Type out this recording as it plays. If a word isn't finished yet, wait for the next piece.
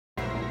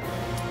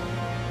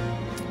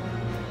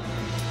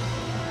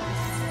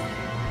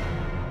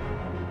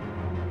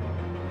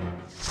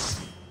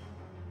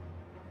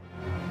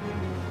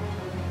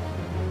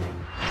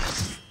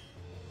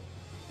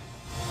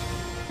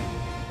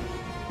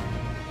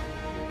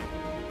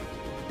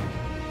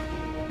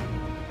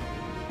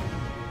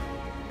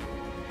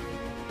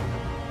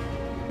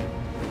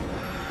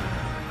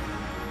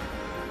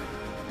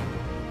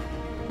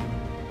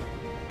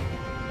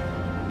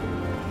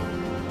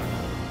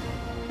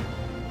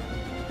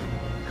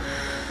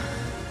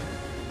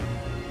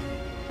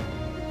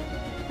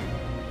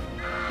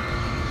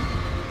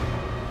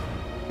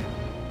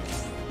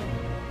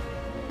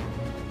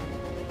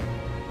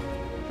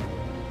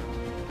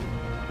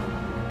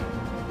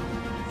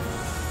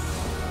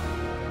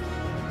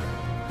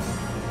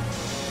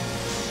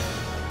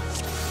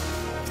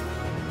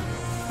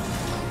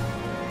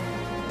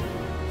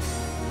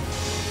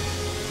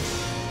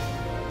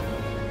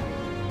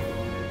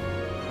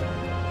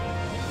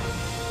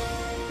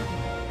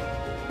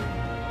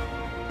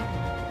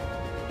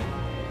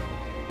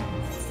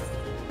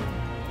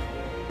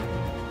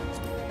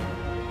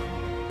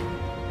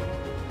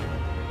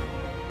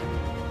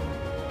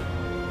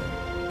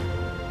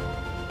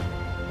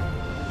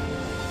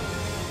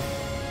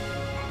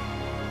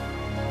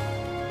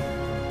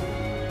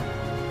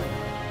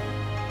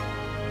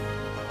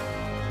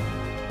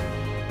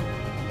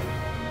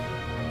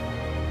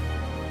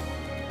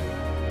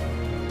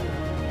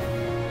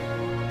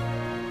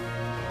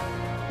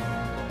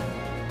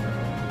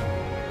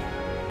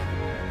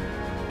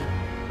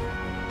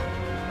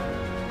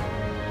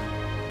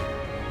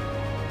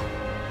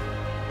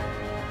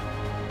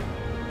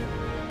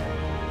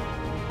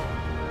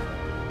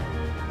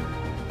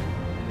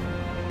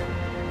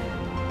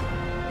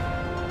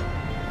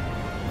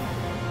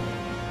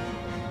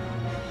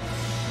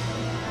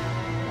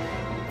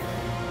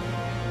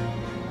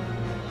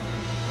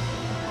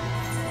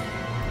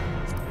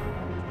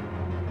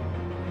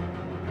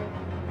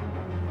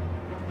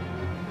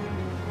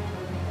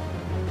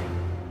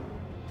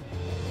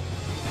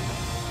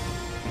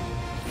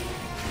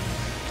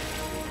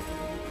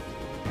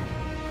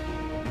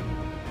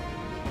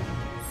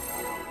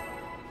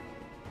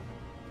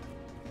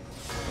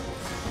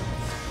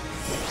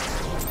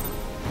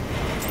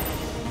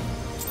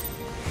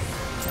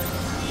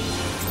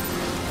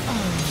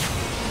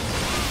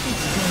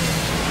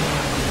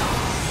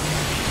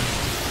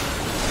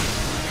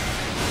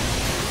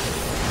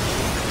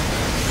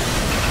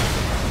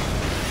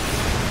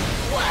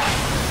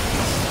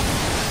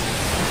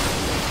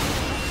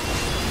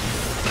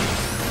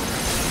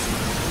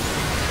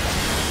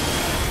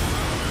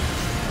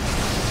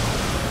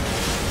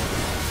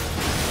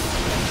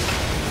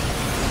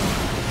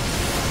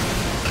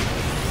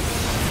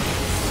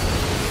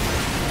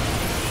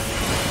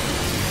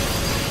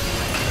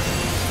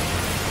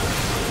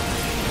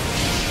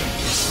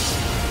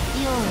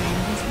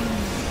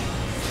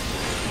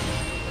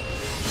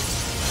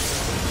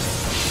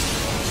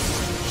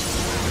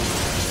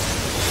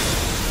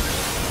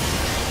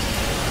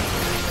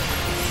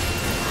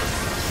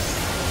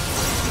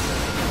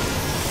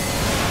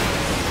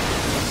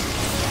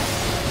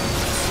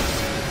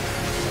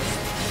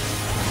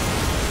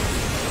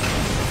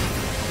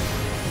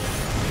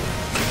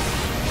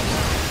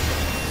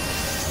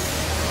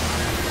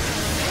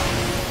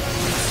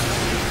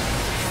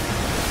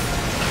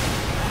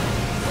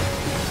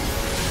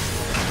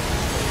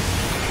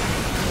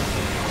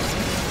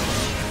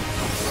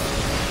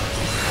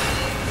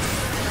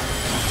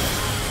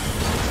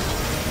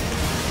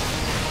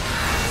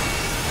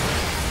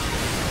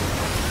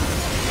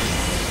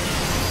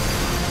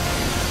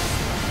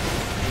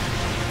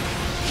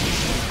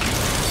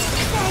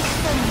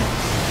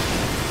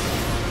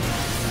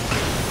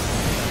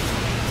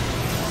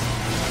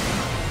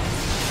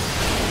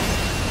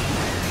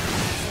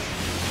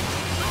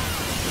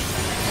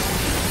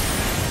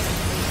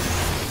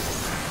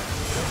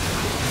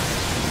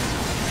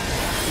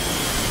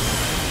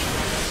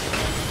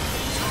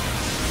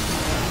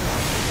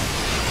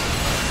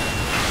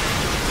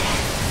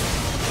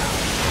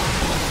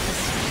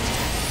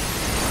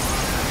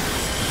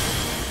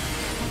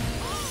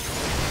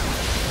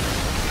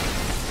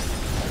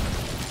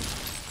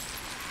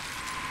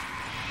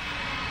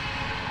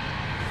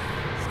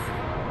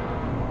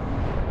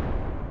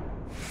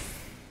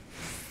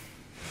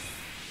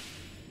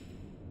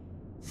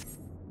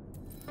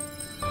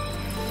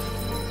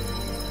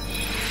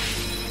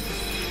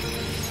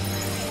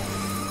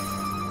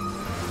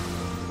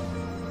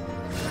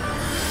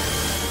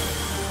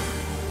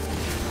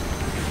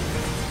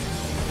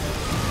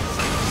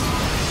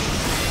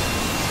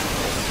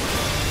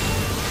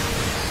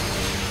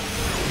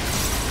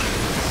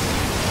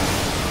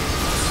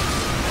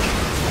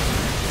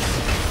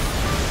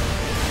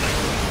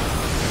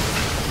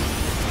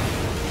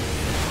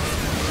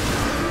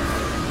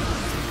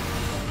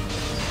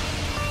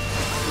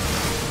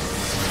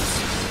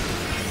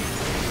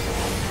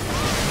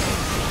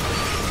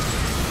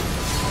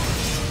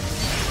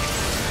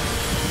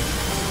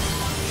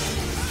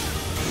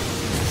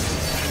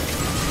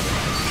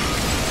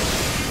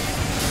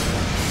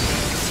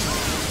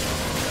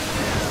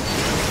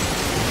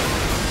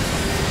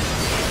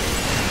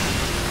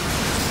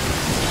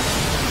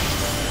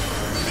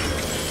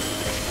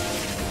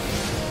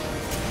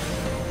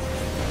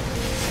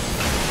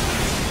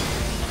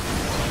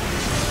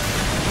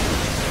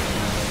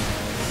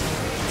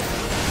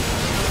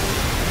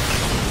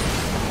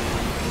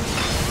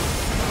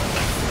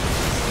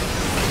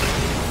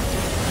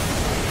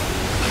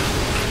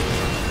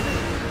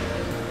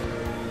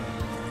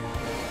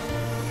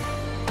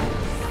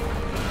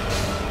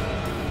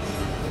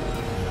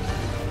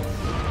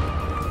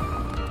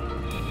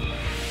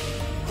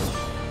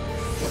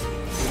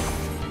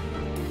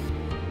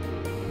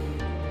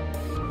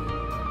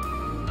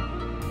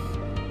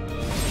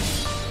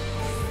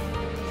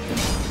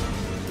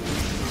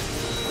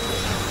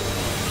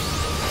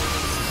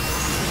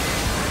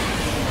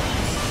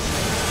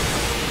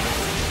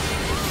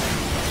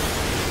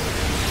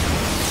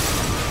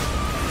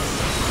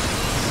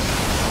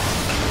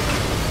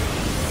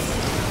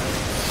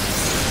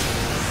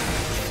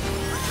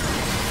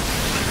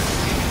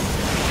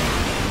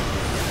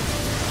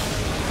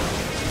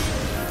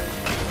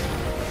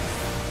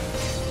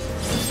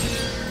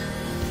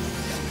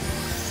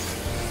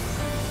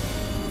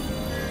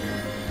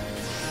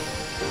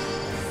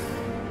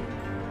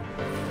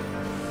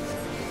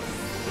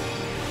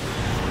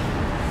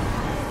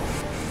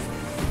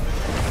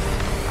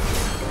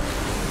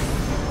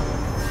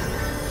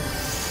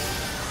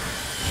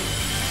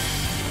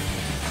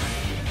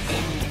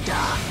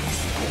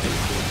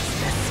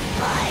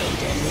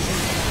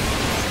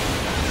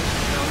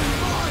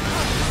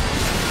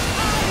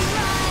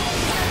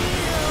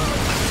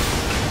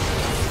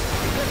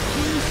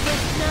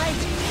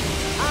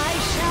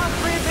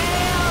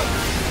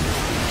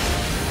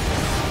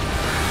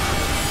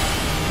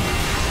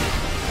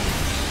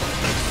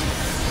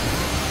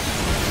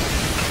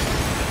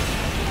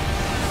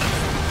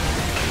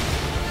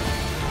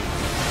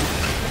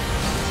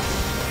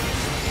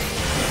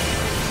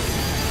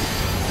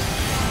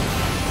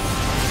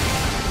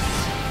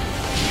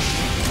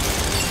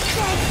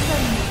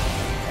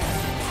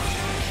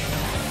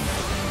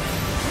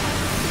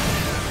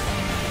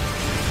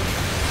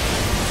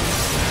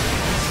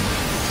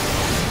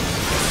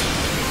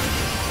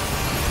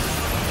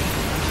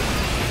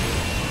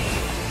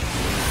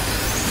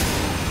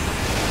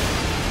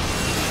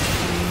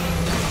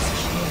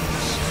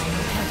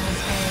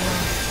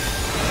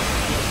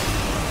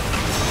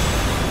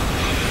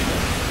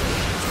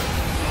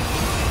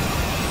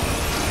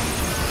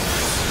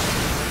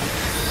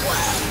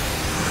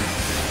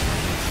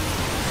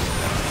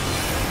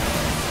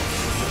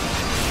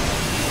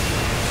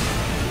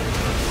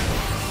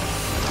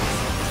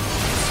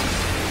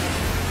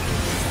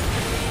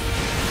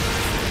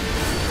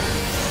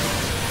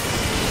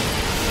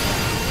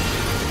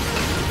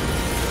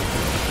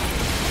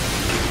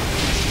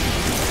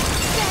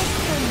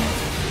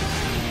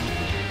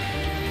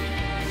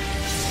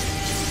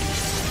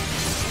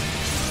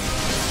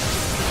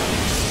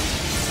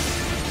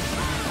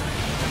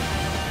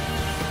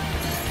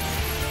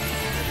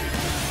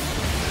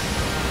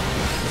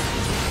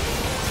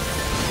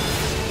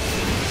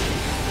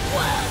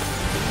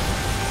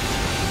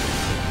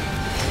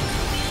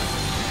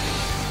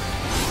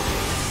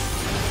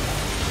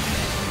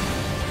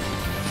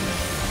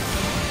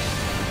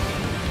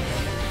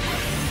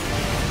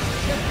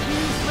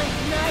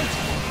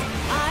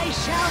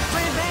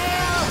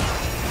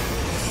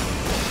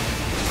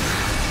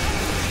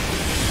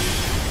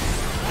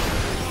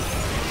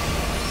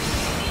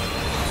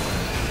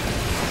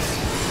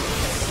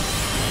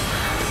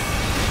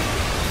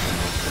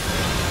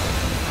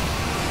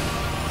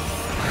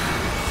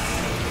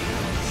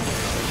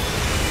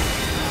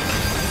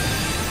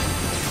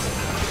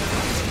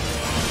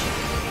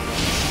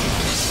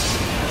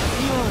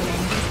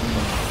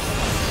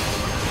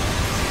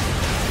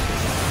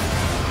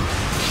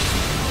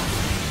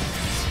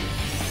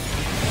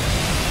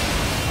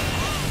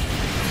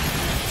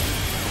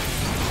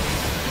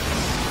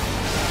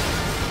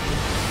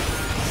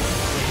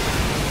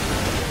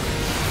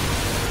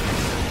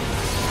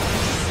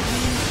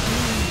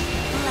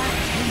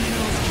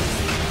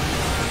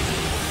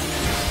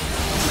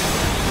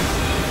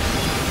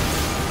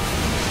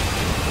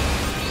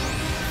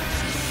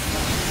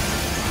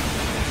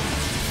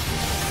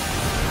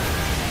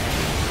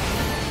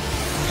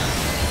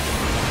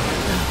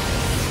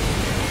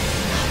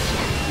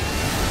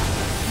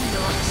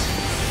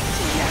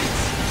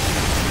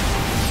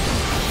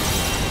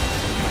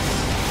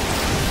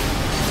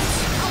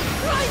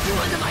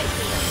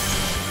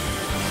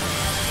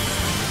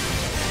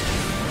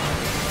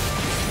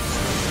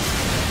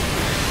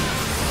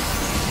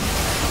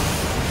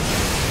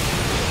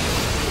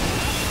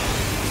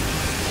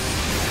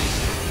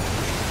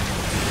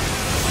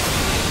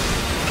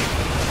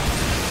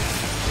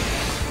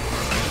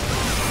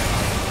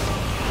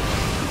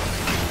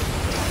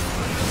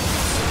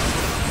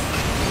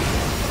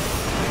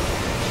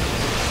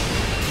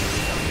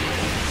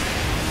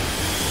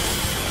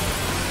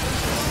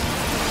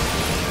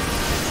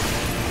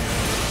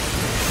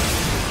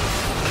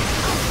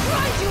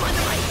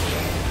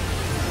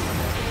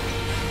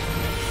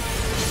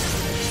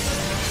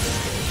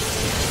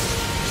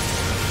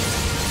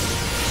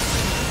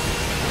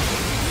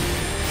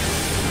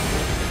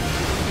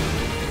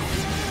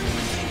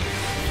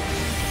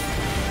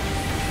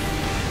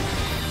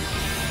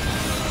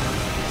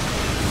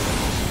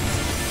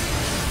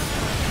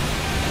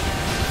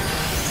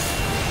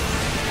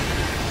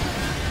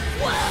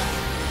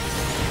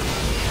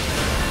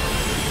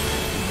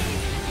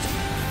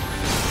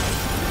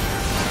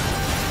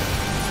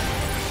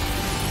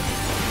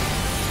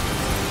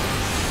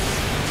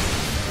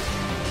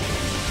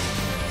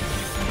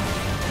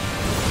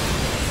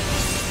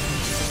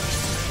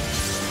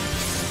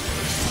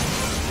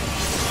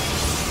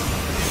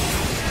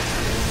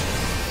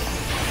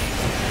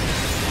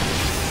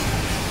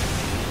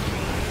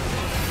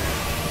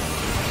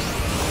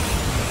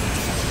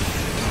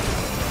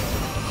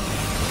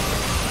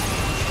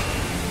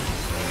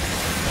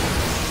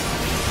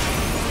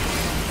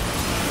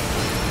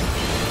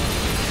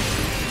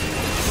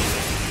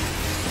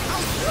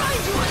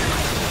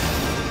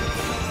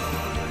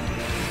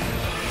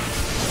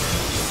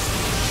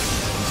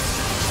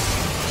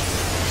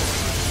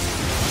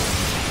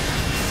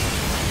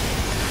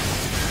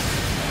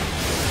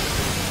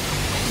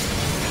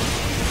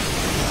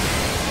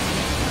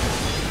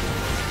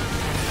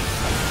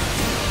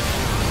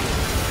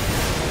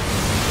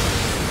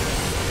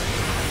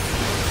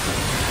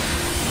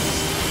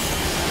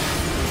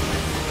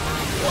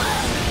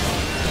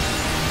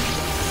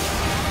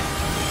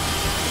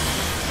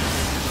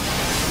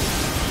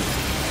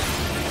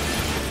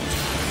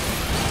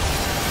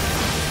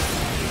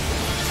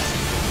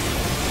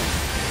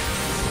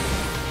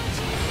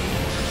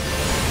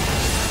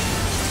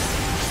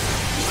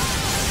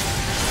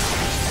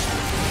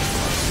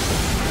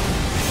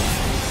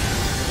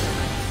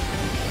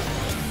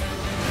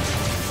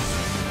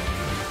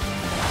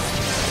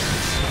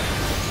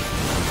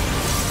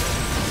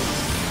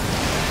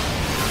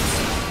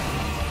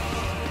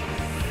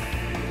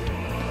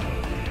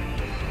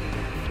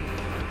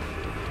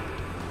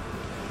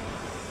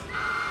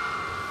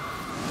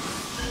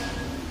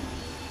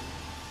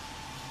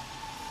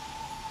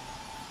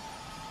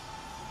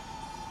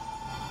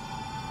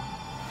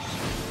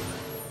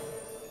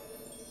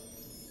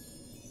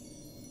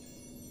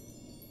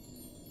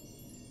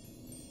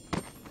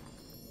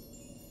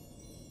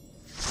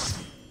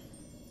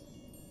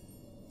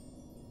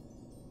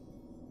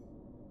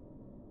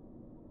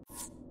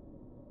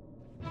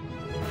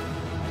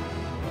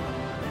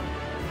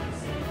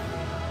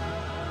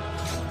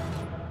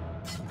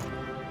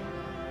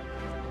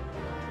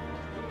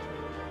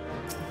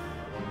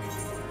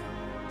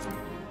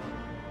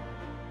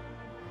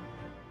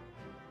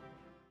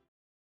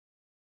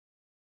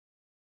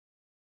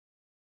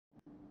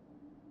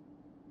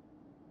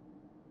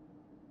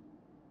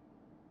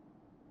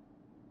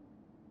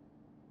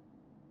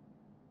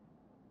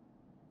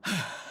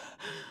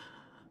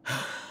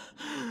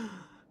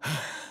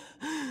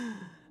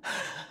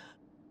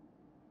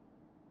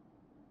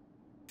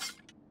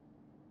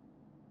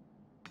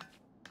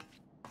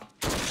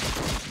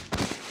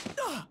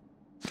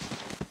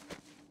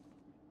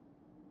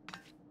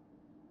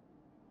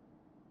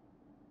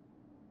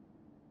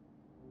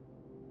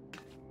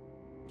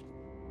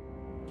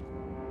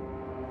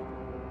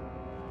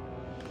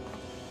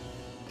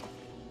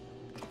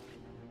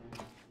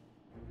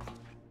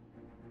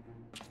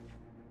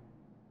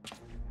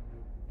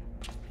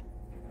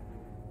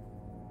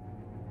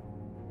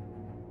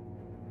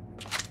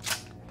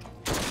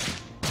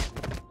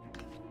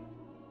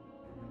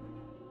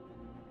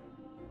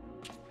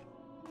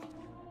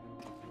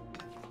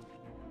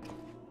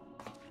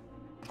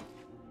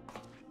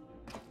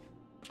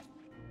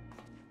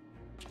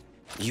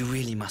You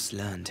really must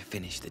learn to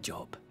finish the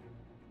job.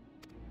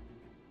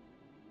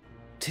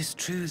 'Tis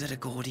true that a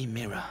gaudy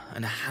mirror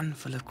and a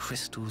handful of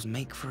crystals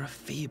make for a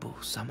feeble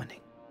summoning.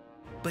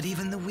 But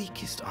even the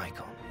weakest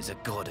icon is a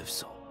god of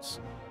sorts.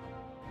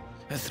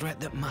 A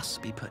threat that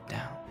must be put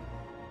down.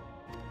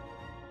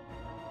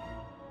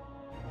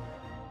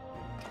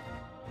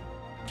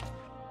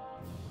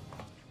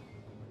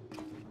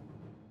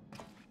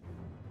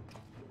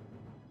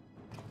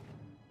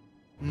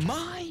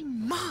 My!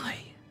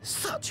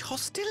 Such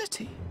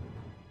hostility!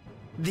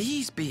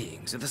 These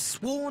beings are the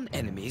sworn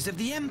enemies of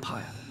the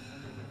Empire.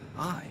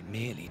 I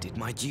merely did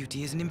my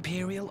duty as an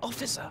Imperial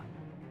officer.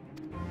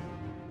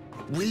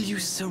 Will you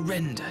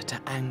surrender to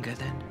anger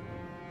then?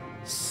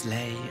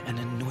 Slay an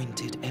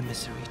anointed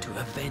emissary to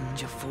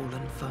avenge a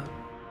fallen foe?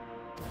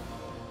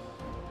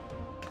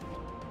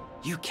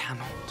 You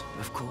cannot,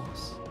 of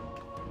course.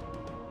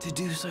 To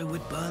do so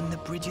would burn the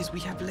bridges we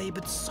have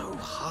labored so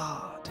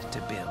hard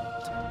to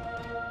build.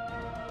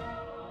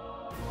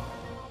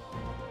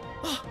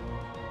 Oh,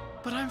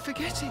 but I'm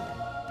forgetting.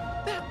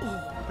 They're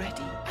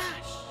already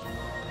ash.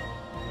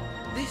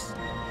 This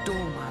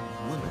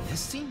Dorman woman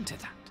has seen to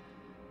that.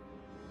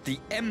 The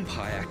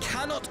Empire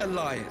cannot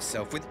ally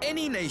itself with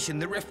any nation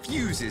that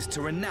refuses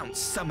to renounce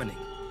summoning.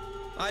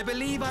 I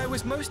believe I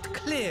was most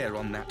clear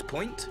on that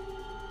point.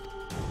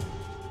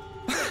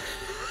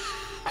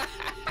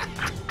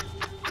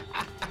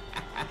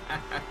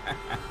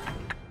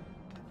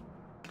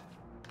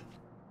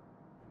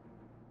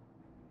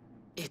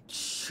 It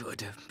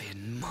should have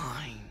been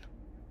mine.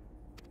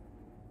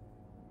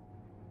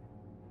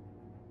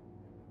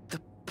 The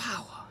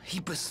power he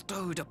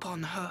bestowed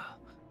upon her.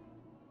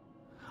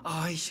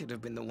 I should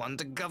have been the one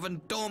to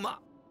govern Dorma.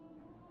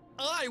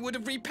 I would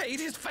have repaid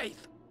his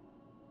faith.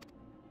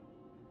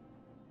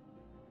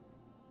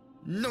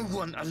 No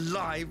one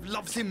alive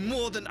loves him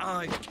more than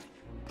I.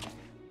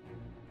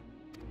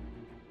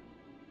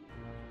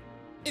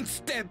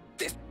 Instead,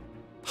 this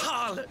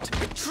harlot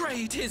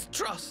betrayed his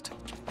trust.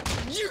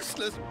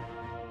 Useless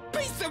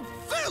piece of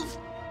filth!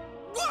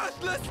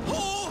 Worthless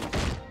whore!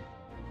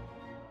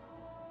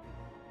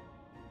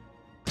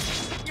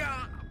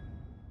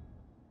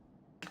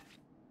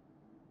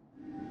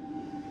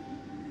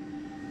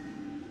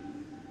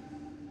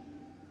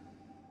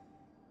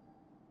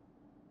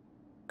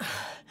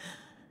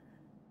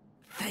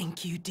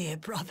 Thank you, dear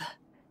brother,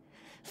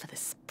 for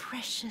this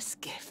precious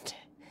gift.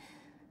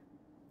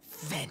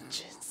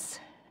 Vengeance.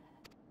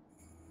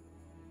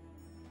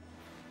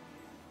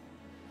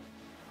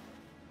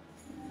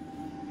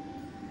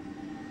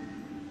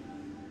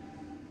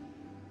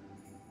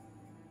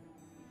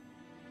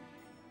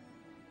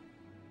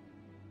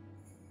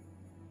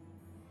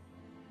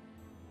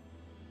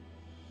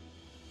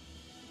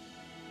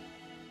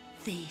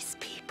 These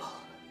people,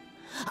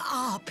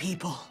 our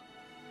people,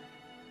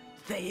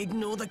 they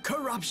ignore the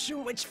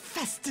corruption which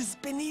festers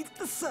beneath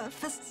the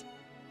surface.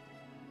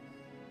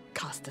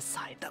 Cast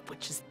aside that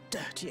which is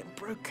dirty and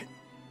broken.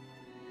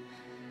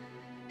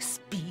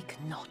 Speak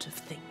not of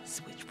things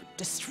which would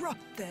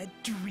disrupt their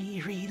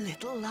dreary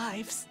little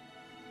lives.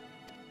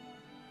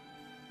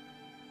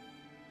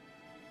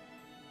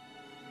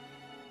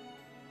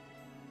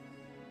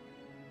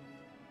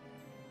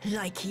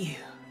 Like you,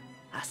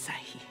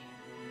 Asahi.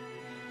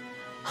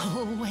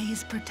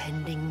 Always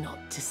pretending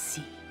not to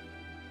see.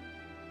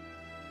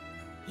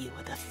 You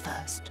were the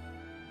first.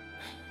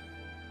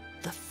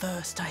 The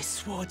first I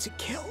swore to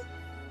kill.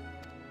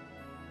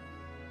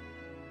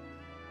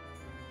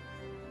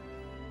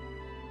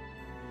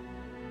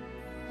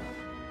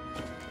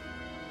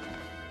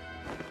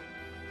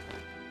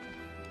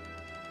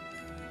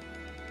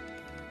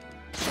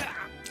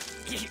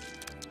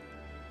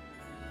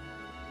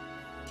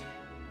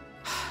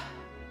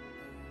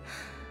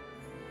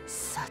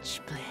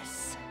 Such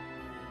bliss.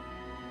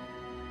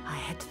 I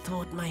had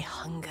thought my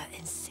hunger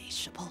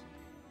insatiable.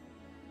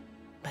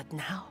 But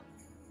now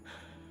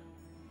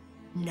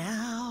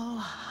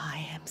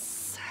I am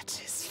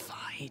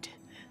satisfied.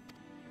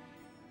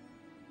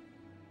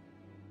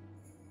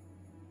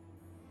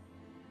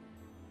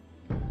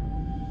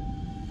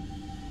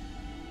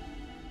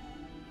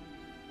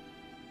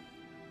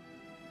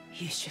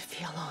 You should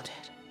feel honored,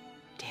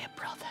 dear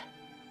brother.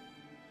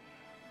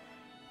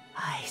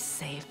 I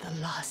saved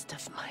the last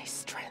of my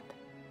strength,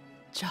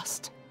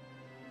 just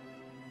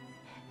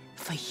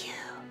for you.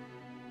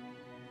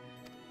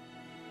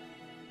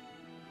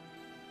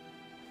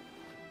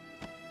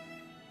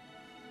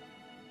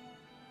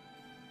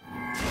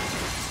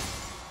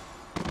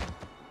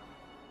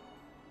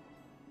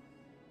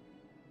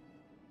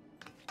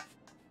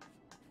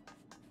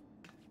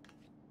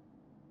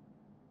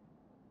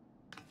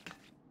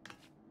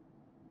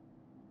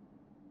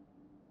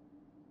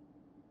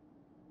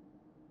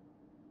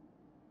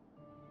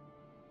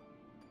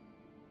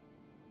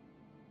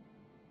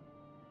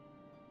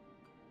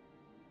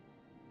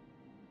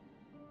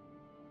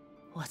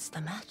 What's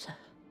the matter?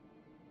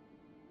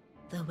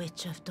 The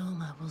Witch of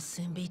Doma will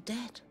soon be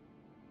dead.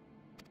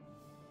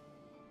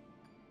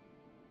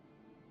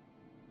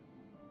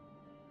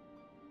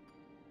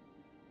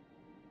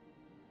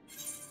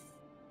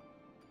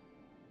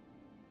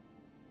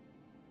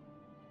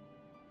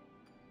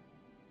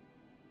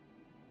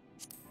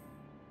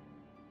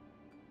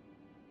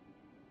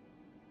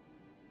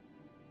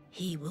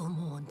 He will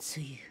mourn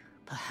too,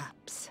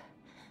 perhaps.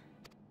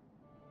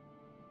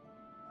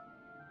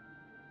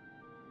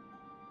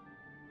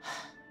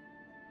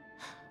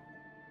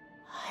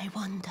 I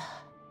wonder,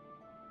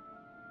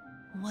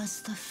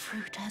 was the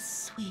fruit as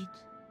sweet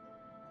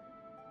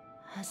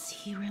as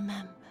he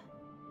remembered?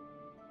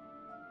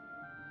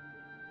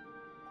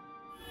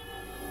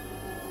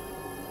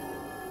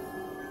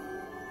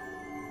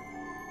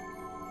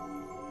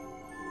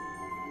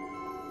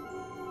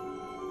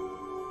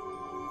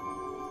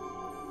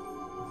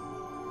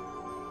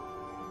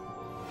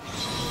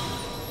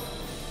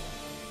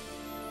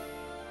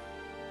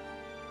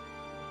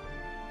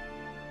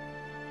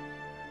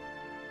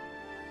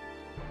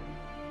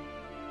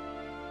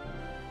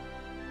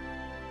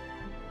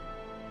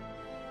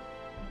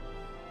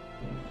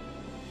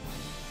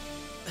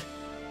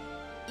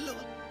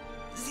 Lord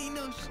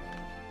Xenos!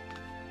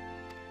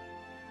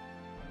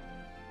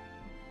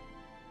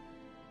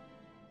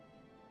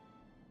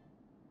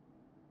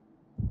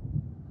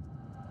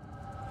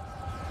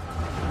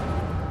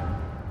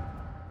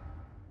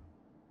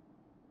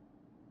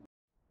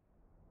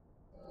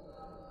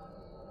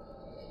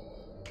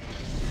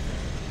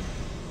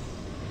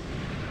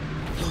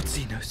 Lord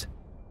Xenos.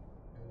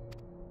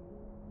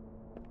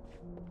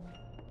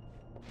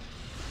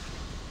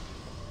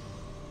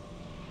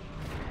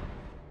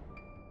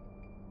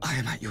 I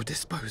am at your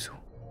disposal.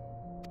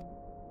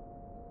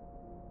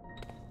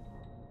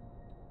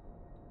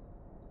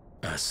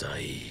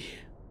 Asai,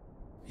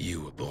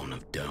 you were born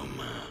of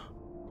Doma,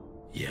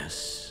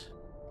 yes?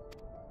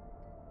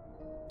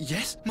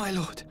 Yes, my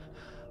lord.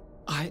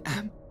 I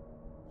am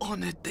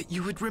honored that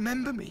you would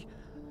remember me.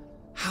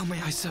 How may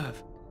I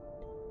serve?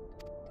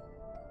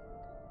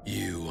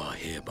 You are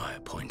hereby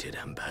appointed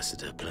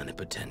Ambassador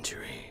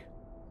Plenipotentiary,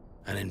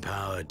 and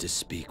empowered to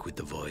speak with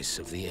the voice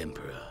of the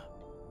Emperor.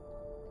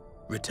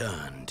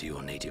 Return to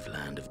your native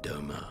land of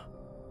Doma,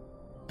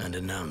 and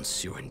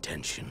announce your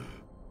intention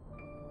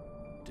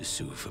to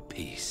sue for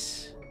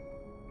peace.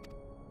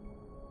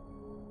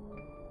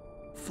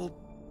 For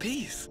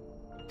peace?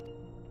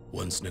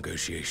 Once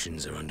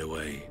negotiations are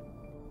underway,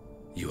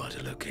 you are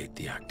to locate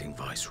the acting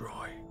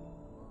Viceroy.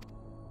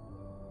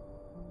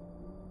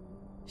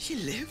 She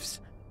lives?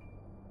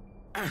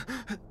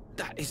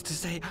 That is to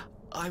say,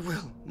 I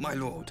will, my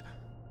lord.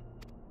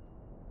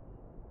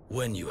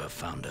 When you have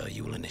found her,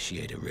 you will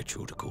initiate a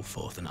ritual to call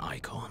forth an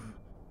icon.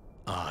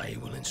 I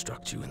will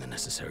instruct you in the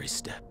necessary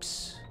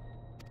steps.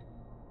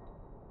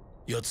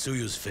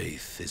 Yotsuyu's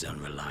faith is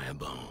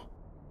unreliable,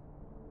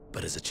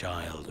 but as a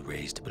child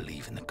raised to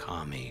believe in the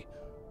Kami,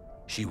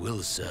 she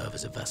will serve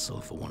as a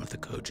vessel for one of the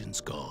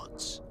Kojin's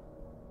gods.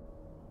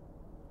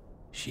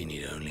 She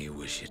need only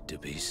wish it to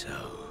be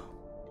so.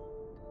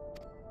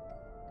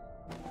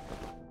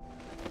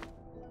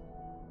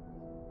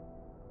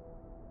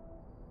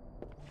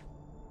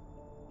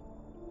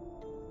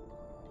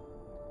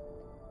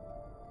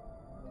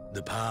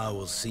 The power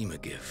will seem a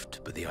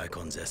gift, but the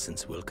icon's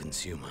essence will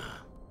consume her.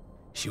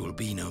 She will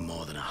be no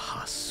more than a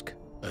husk,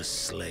 a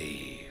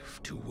slave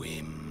to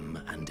whim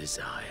and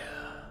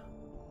desire.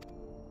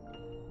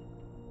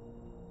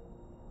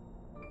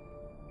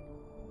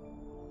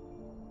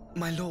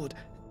 My lord,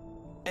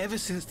 ever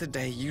since the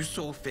day you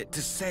saw fit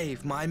to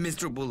save my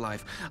miserable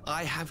life,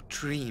 I have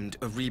dreamed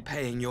of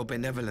repaying your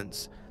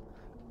benevolence.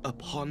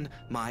 Upon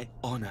my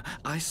honor,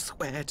 I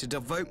swear to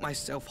devote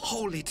myself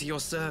wholly to your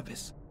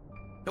service.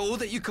 All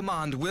that you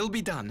command will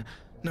be done,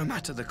 no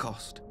matter the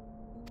cost.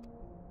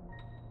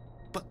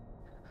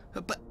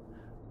 But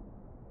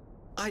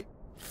I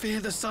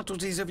fear the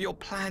subtleties of your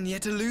plan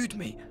yet elude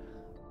me.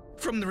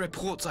 From the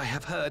reports I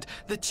have heard,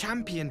 the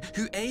champion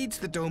who aids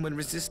the Doman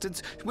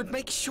resistance would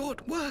make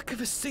short work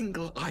of a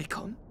single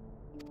icon.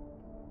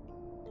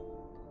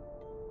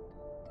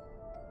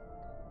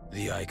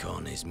 The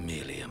icon is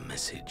merely a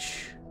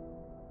message.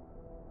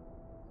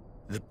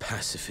 The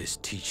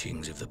pacifist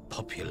teachings of the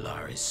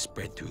Populares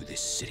spread through this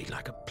city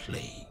like a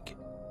plague.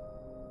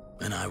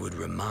 And I would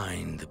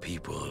remind the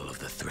people of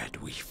the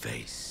threat we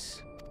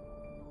face.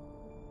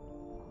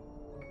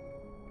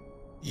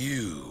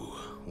 You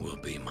will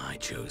be my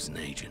chosen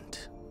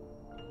agent.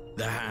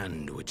 The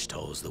hand which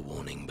tolls the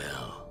warning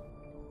bell.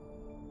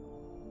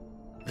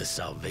 The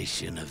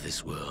salvation of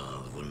this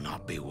world will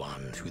not be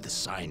won through the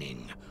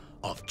signing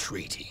of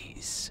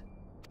treaties.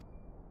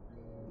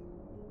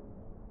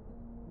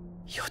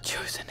 Your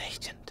chosen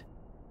agent.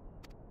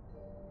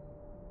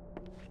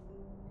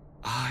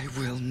 I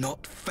will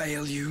not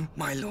fail you,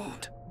 my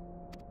lord.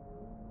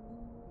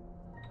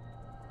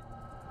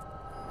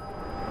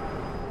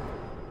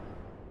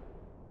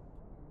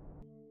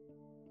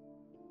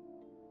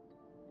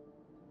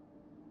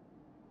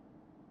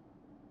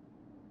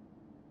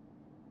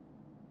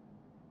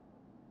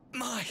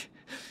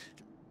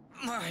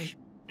 My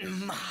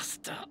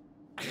master,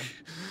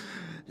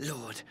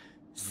 Lord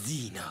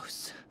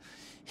Xenos.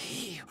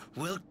 He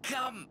will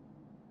come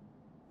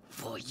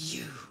for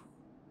you.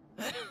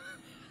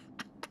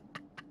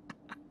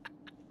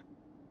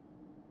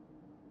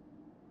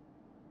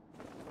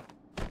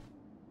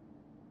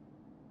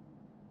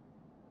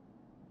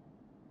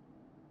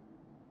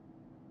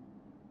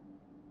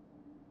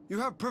 You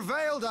have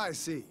prevailed, I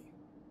see.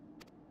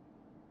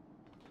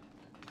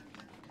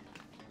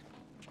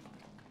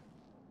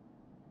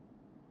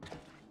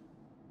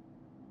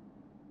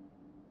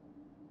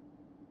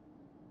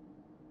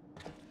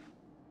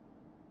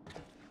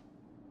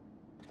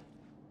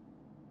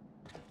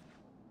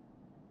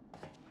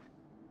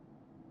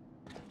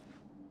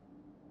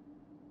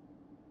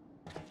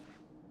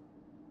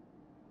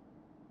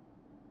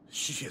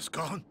 She is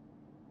gone?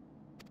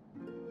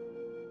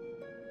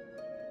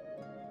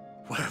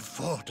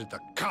 Wherefore did the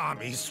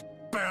Kami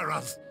spare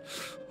us,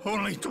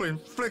 only to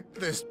inflict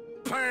this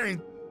pain?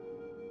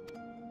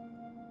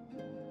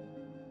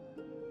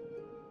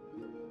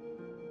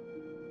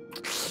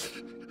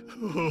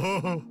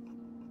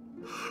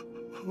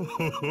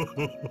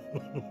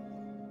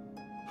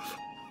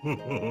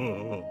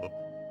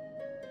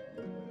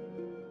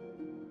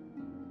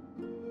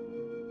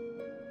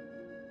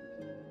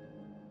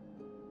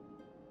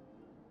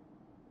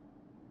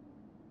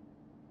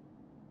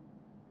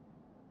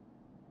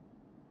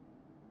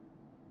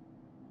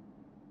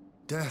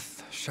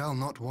 Death shall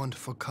not want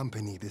for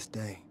company this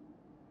day.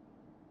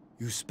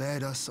 You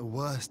spared us a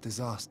worse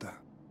disaster,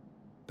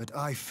 but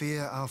I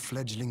fear our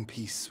fledgling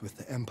peace with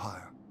the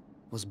Empire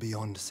was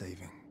beyond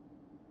saving.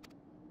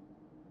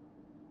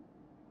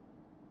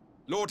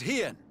 Lord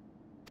Hien!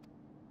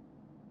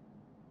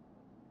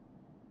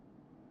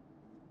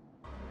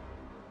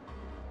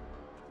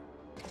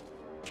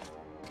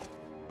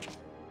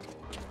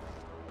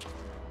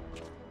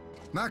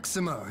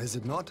 Maxima, is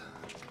it not?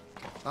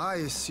 I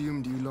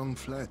assumed you long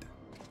fled.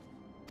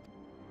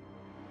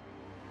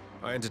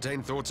 I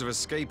entertain thoughts of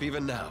escape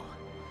even now.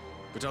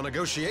 But our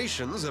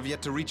negotiations have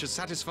yet to reach a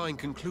satisfying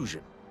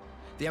conclusion.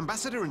 The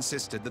ambassador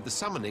insisted that the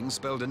summoning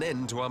spelled an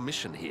end to our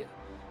mission here.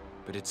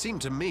 But it seemed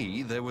to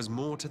me there was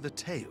more to the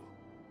tale.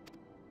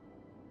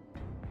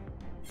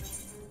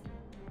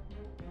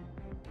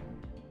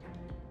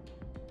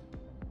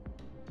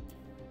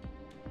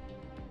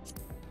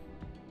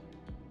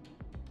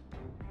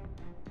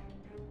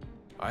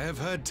 I have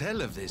heard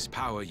tell of this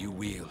power you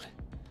wield.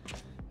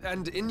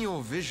 And in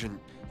your vision,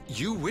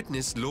 you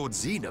witnessed Lord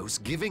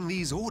Xenos giving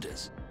these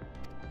orders.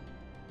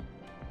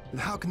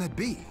 How can that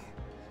be?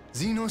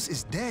 Xenos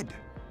is dead.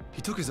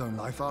 He took his own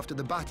life after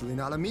the battle in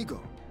Alamigo.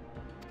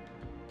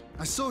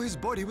 I saw his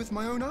body with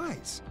my own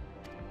eyes.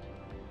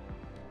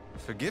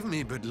 Forgive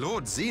me, but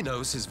Lord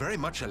Xenos is very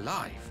much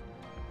alive.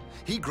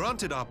 He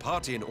granted our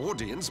party an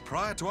audience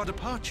prior to our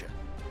departure.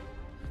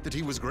 That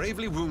he was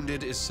gravely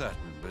wounded is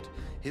certain, but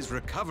his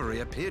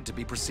recovery appeared to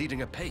be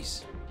proceeding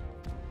apace.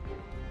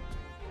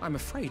 I'm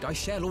afraid I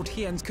share Lord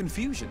Hien's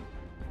confusion.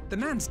 The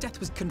man's death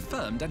was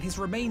confirmed and his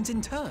remains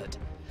interred.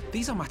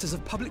 These are matters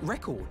of public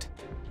record.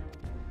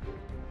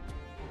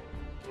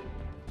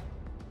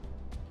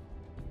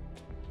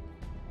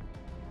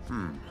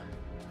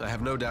 I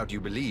have no doubt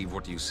you believe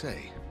what you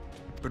say.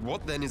 But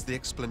what then is the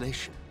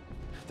explanation?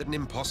 That an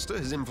impostor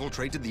has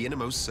infiltrated the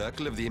innermost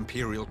circle of the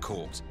Imperial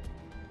Court?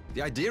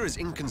 The idea is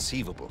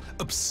inconceivable,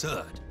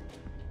 absurd.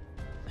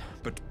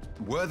 But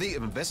worthy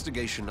of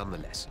investigation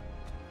nonetheless.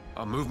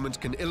 Our movement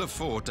can ill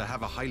afford to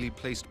have a highly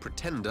placed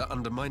pretender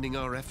undermining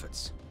our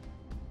efforts.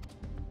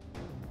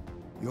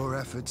 Your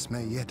efforts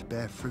may yet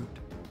bear fruit.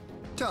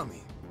 Tell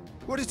me,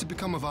 what is to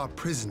become of our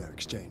prisoner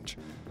exchange?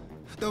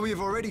 Though we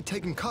have already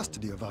taken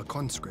custody of our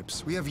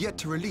conscripts, we have yet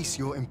to release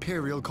your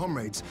Imperial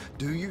comrades.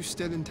 Do you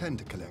still intend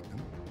to collect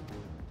them?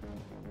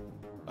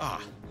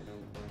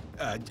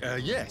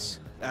 Yes.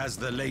 As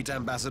the late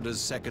Ambassador's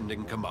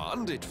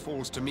second-in-command, it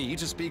falls to me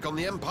to speak on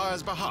the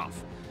Empire's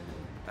behalf.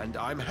 And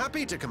I'm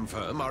happy to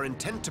confirm our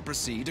intent to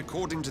proceed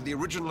according to the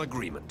original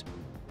agreement.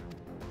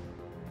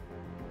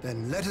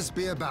 Then let us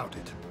be about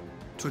it.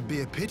 'Twould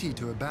be a pity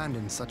to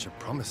abandon such a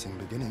promising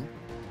beginning.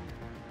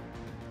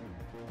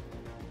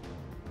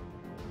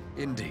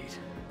 Indeed.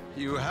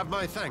 You have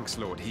my thanks,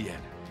 Lord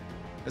Hien.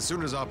 As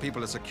soon as our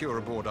people are secure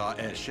aboard our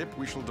airship,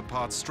 we shall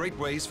depart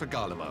straightways for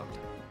Garlemald.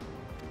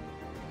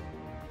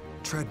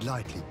 Tread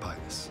lightly,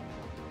 Pilus.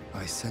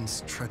 I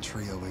sense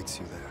treachery awaits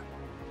you there.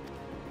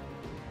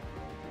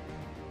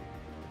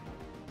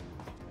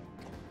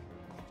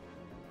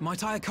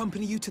 Might I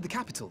accompany you to the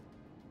capital?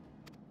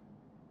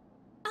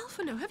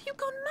 Alphino, have you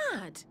gone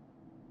mad?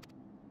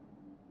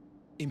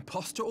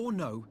 Imposter or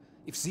no,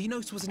 if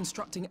Xenos was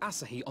instructing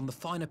Asahi on the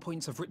finer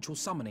points of ritual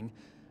summoning,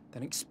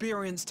 then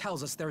experience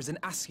tells us there is an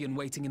Ascian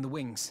waiting in the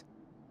wings.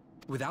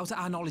 Without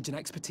our knowledge and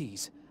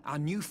expertise, our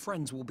new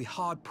friends will be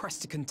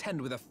hard-pressed to contend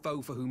with a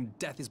foe for whom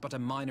death is but a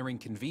minor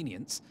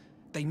inconvenience.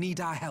 They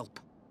need our help.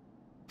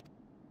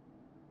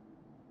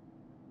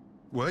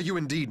 Were you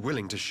indeed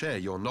willing to share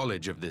your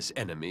knowledge of this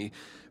enemy,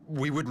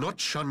 we would not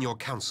shun your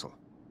counsel.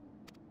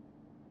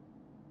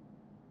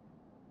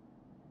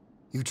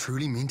 You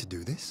truly mean to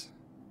do this?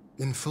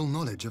 In full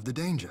knowledge of the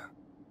danger?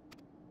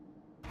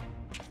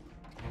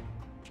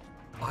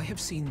 I have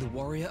seen the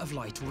Warrior of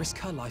Light risk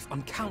her life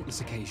on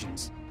countless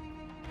occasions.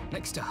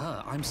 Next to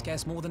her, I'm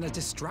scarce more than a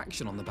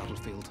distraction on the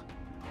battlefield.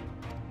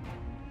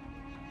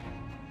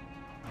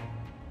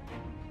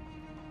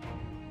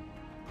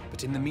 But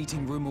But in the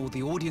meeting room or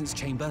the audience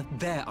chamber,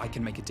 there I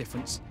can make a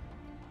difference.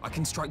 I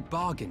can strike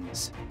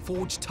bargains,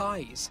 forge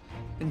ties,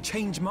 and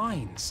change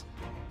minds.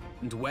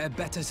 And where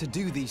better to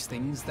do these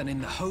things than in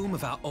the home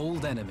of our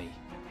old enemy?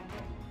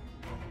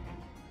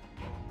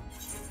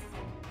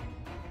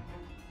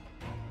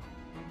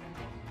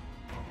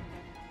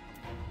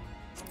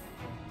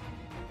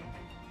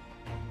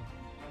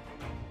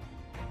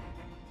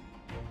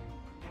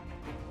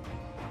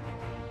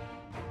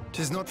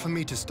 Tis not for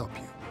me to stop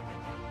you,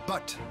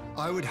 but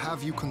I would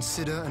have you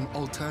consider an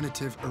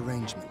alternative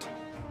arrangement.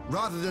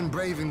 Rather than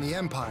braving the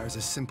Empire as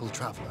a simple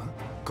traveler,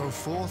 go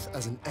forth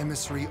as an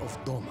emissary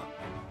of Doma.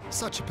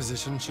 Such a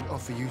position should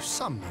offer you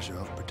some measure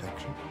of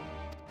protection.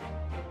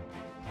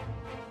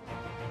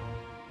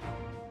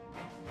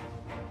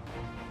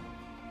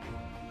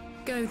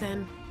 Go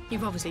then.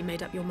 You've obviously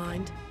made up your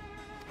mind.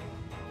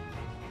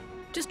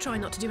 Just try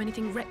not to do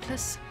anything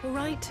reckless, all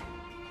right?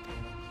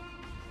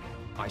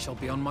 I shall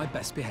be on my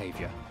best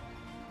behavior.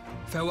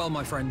 Farewell,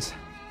 my friends.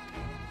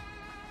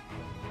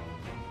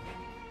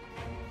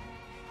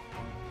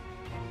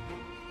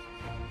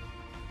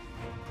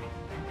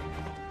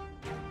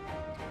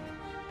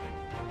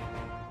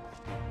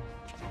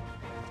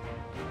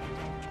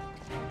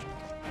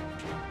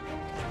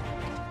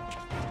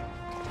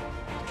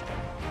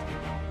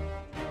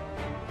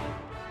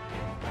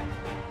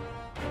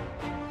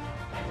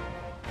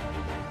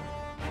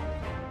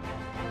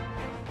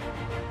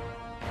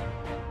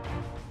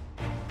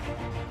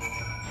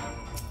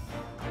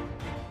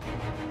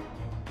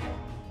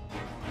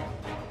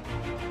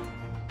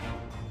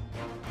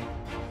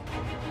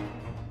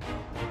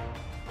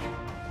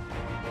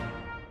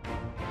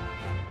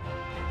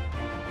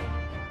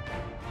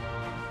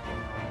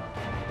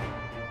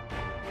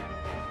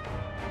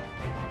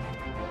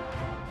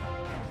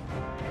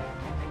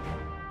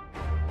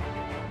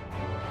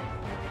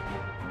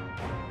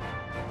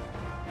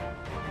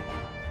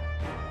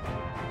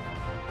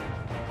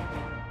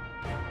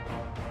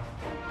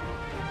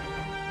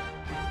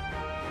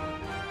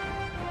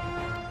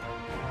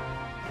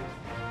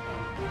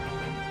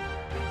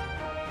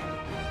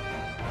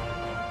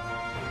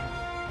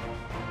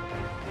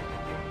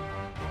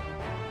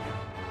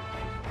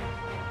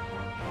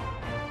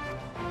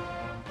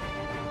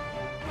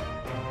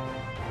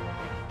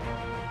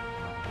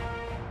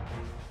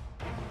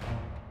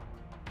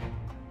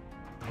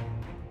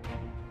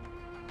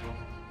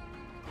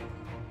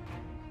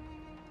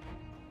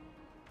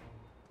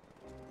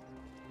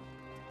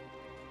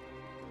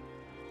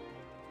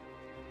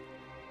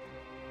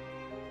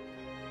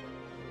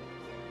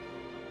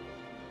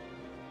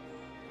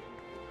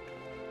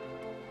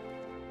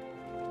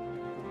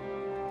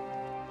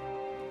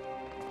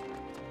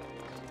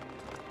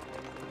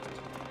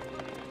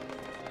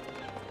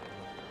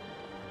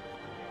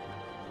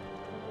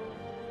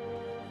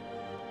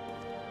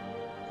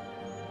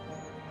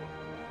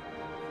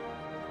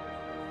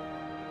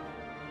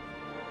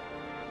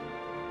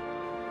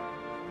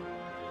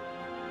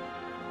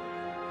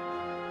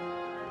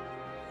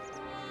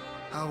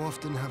 How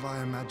often have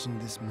I imagined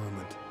this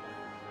moment?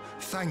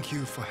 Thank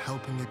you for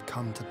helping it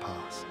come to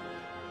pass.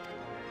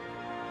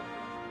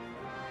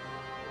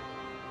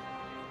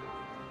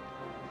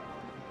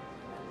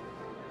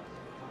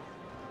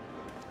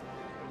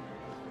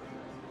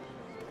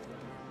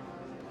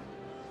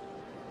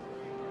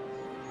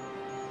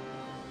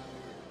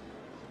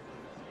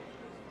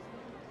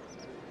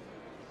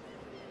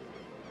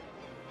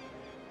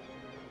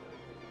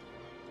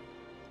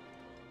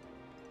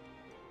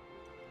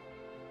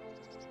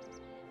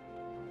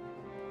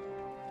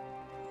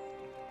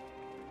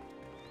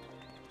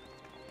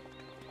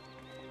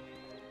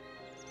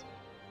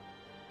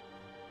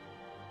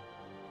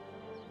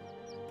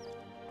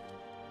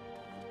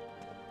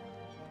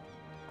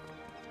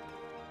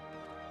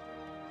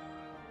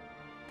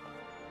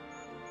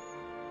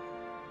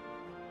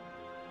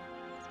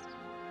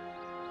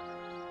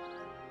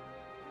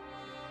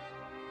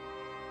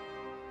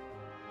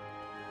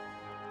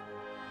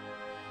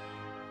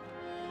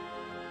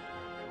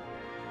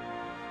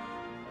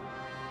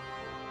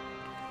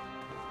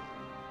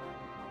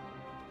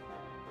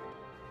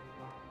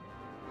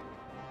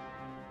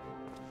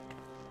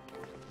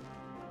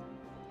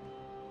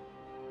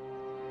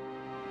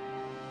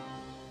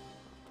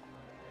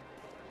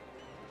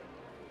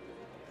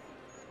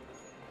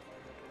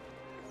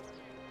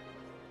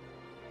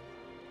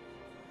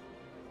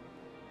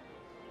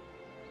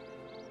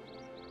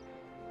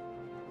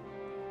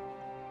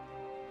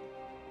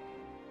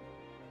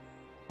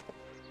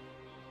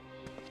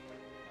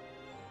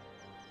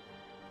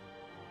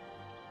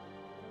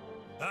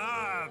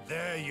 Ah,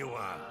 there you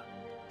are.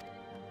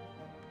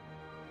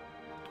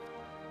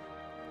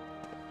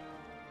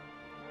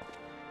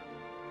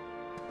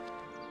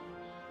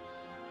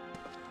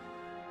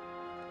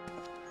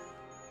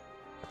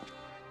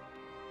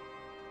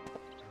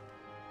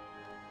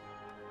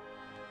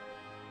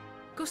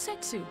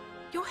 Gosetsu,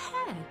 your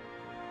hair.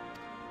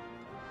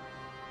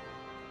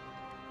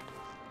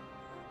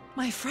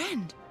 My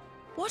friend,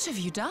 what have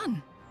you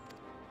done?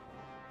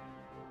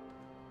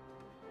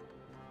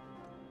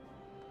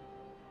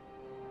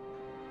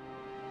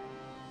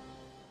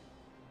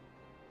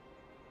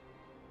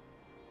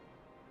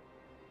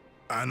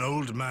 An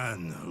old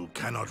man who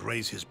cannot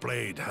raise his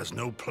blade has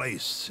no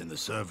place in the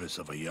service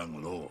of a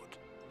young lord.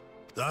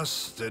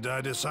 Thus did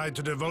I decide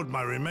to devote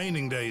my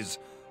remaining days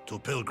to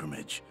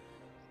pilgrimage.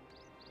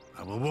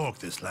 I will walk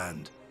this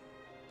land,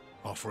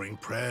 offering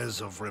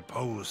prayers of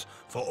repose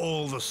for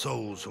all the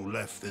souls who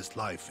left this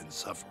life in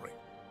suffering.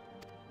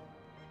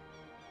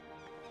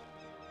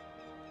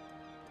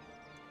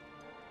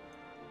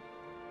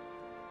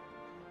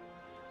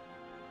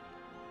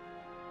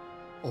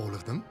 All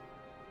of them?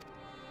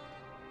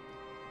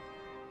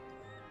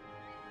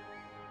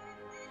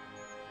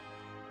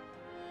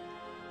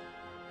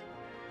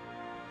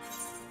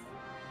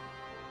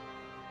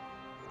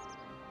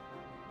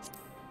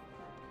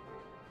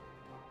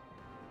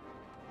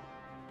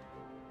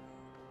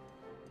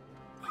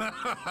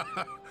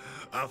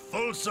 A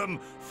fulsome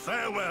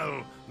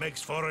farewell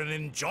makes for an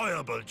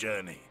enjoyable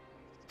journey.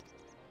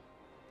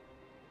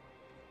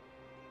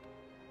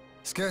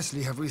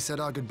 Scarcely have we said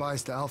our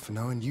goodbyes to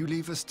Alphino, and you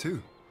leave us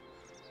too.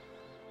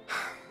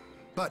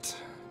 But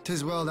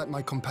 'tis well that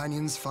my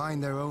companions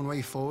find their own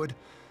way forward.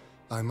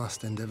 I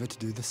must endeavor to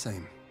do the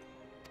same.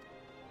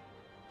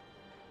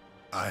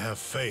 I have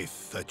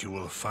faith that you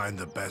will find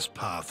the best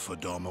path for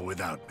Doma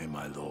without me,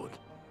 my lord.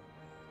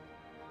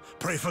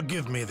 Pray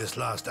forgive me this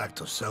last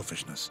act of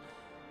selfishness,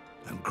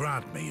 and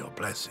grant me your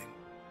blessing.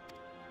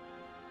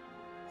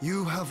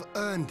 You have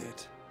earned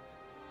it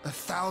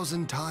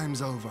 1,000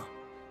 times over.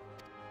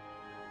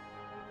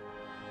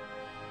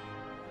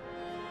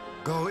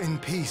 Go in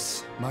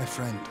peace, my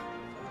friend.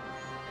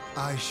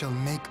 I shall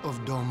make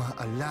of Doma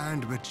a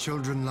land where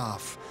children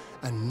laugh,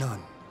 and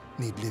none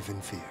need live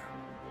in fear.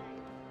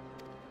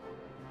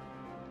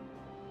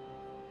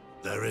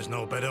 There is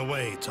no better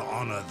way to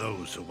honor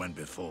those who went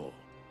before.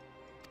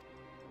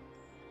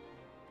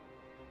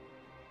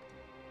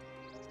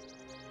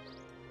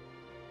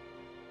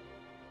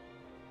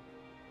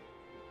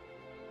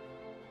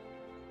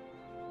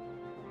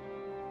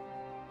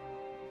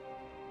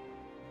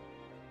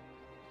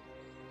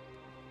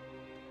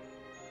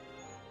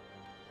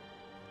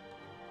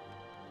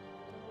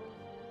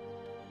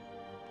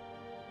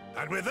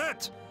 And with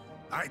that,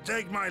 I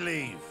take my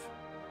leave.